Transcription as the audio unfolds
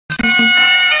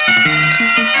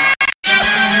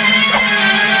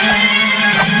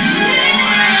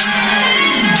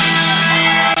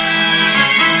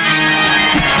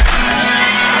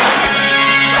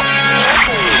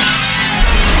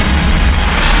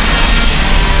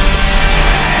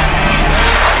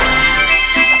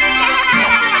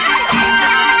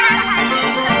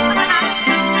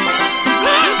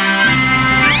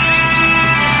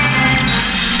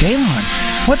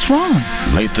What's wrong?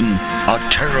 Lathan, a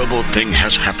terrible thing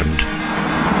has happened.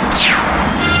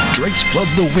 Drake's Blood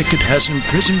the Wicked has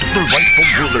imprisoned the rightful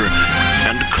ruler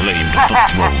and claimed the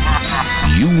throne.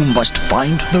 You must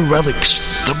find the relics,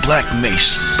 the black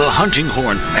mace, the hunting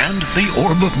horn, and the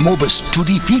orb of Mobus to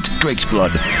defeat Drake's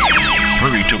Blood.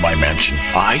 Hurry to my mansion.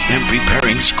 I am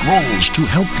preparing scrolls to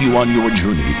help you on your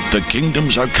journey. The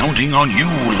kingdoms are counting on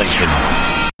you,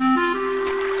 Lathan.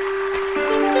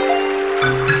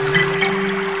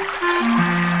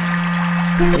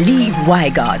 Leave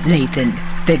Wygard, Lathan.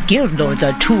 The guild lords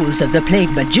are tools of the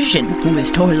plague magician, who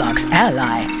is Torlok's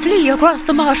ally. Flee across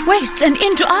the marsh wastes and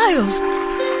into Isles.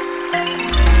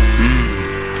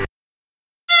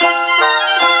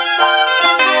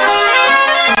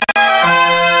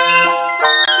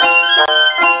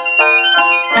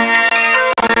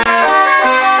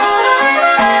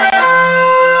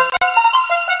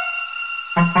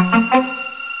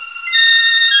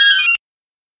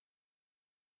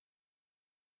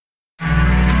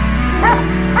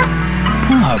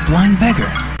 A blind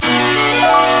beggar.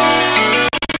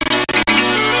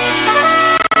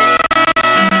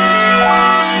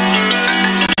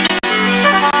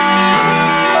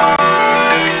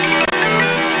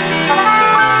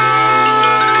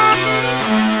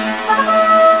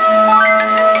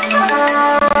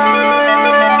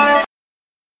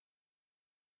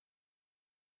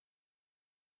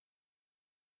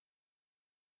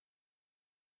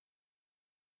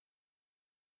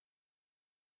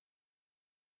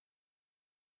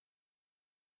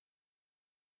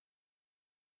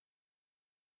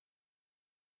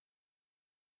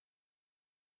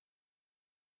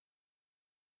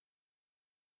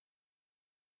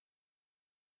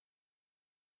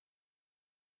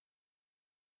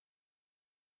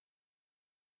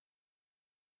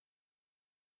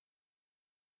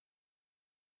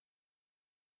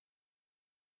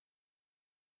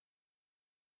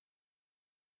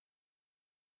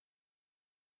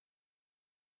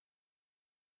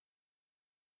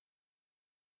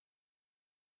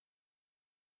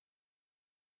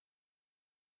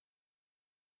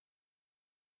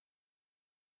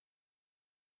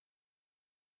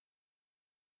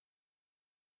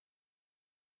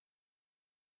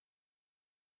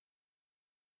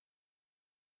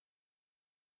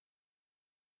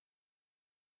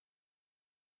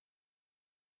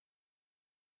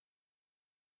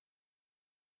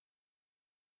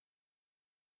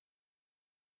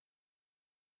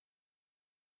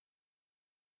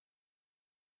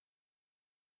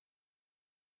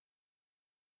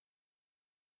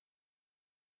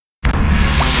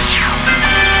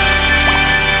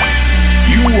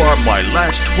 You are my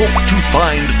last hope to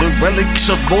find the relics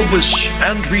of Mobus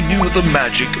and renew the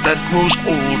magic that grows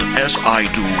old as I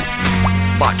do.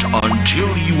 But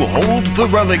until you hold the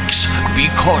relics, be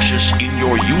cautious in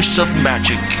your use of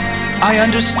magic. I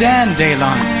understand,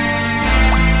 Daylon.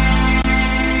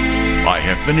 I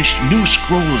have finished new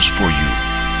scrolls for you.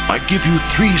 I give you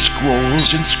 3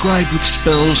 scrolls inscribed with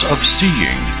spells of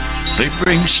seeing. They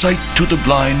bring sight to the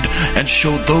blind and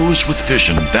show those with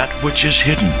vision that which is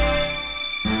hidden.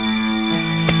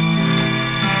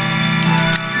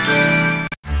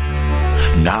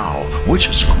 Now, which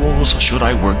scrolls should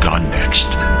I work on next?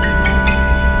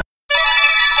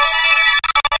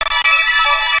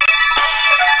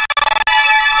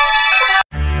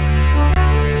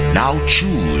 Now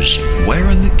choose, where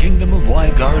in the kingdom of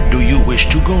Wygard do you wish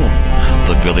to go?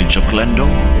 The village of Glendo,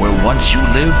 where once you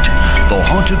lived, the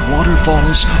haunted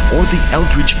waterfalls, or the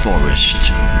Eldritch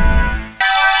Forest?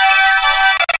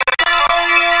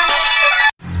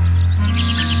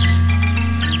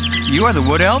 You are the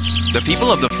Wood Elves? The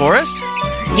people of the forest?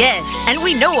 Yes, and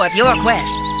we know of your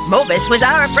quest. Mobus was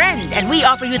our friend, and we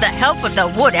offer you the help of the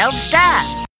Wood Elf staff.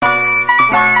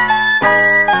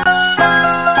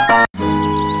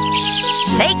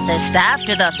 Take the staff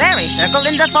to the fairy circle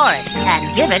in the forest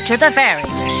and give it to the fairies.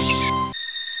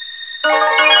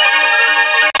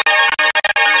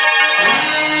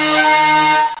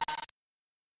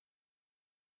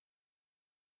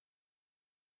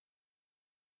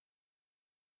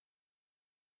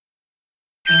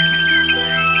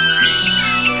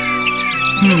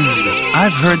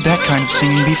 I've heard that kind of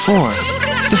singing before.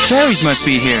 The fairies must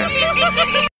be here.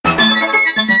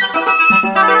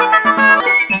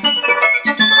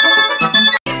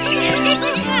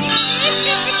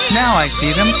 Now I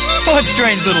see them. What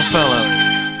strange little fellows.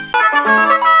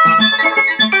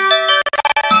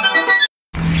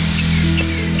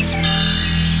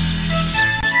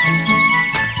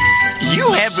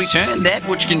 You have returned that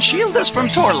which can shield us from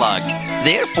Torlok.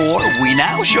 Therefore, we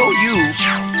now show you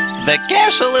the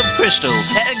Castle of Crystal.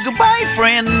 Goodbye,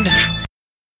 friend.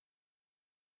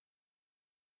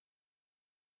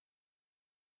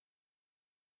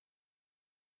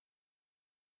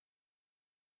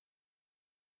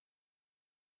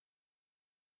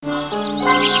 Crystal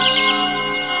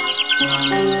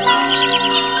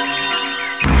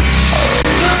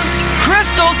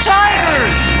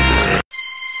tigers!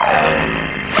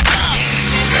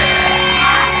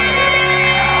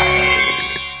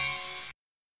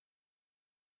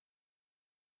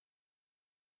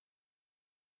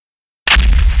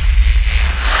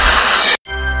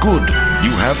 Good,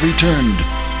 you have returned.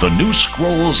 The new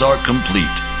scrolls are complete.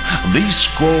 These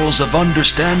scrolls of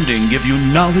understanding give you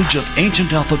knowledge of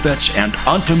ancient alphabets and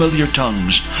unfamiliar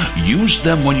tongues. Use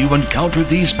them when you encounter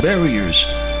these barriers.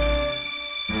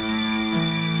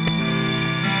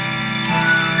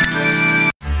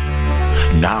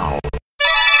 Now,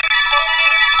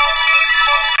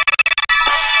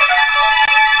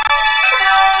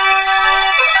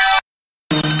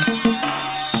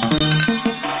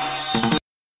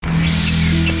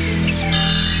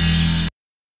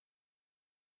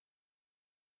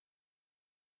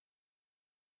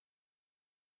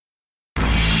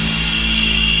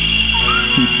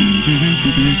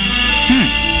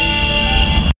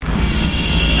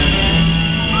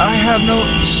 I have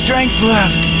no strength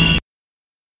left.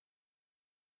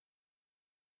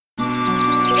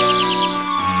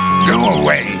 go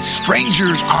away.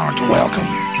 Strangers aren't welcome.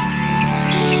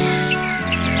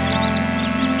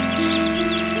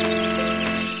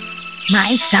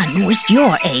 My son was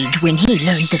your age when he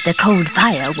learned that the cold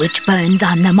fire which burns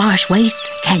on the marsh waste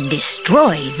can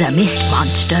destroy the mist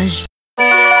monsters.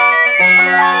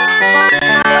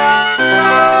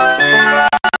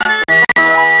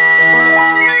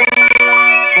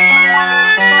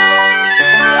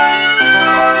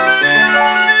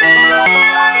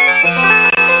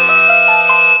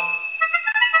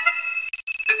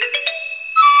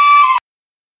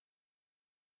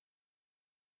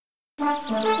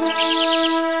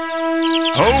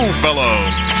 Ho, fellow!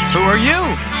 Who are you?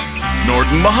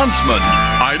 Norden the huntsman.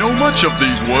 I know much of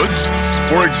these woods.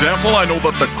 For example, I know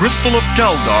that the crystal of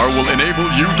Kaldar will enable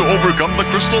you to overcome the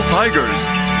crystal tigers.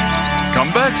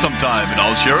 Come back sometime and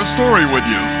I'll share a story with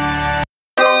you.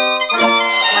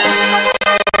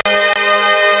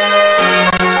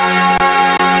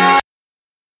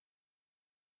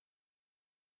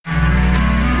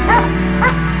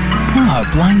 Ah,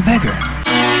 a blind beggar.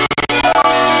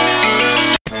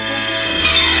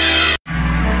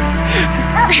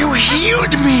 You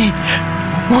healed me!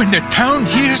 When the town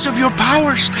hears of your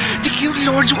powers, the guild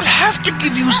lords will have to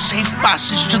give you safe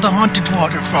passage to the haunted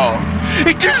waterfall.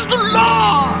 It is the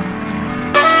law!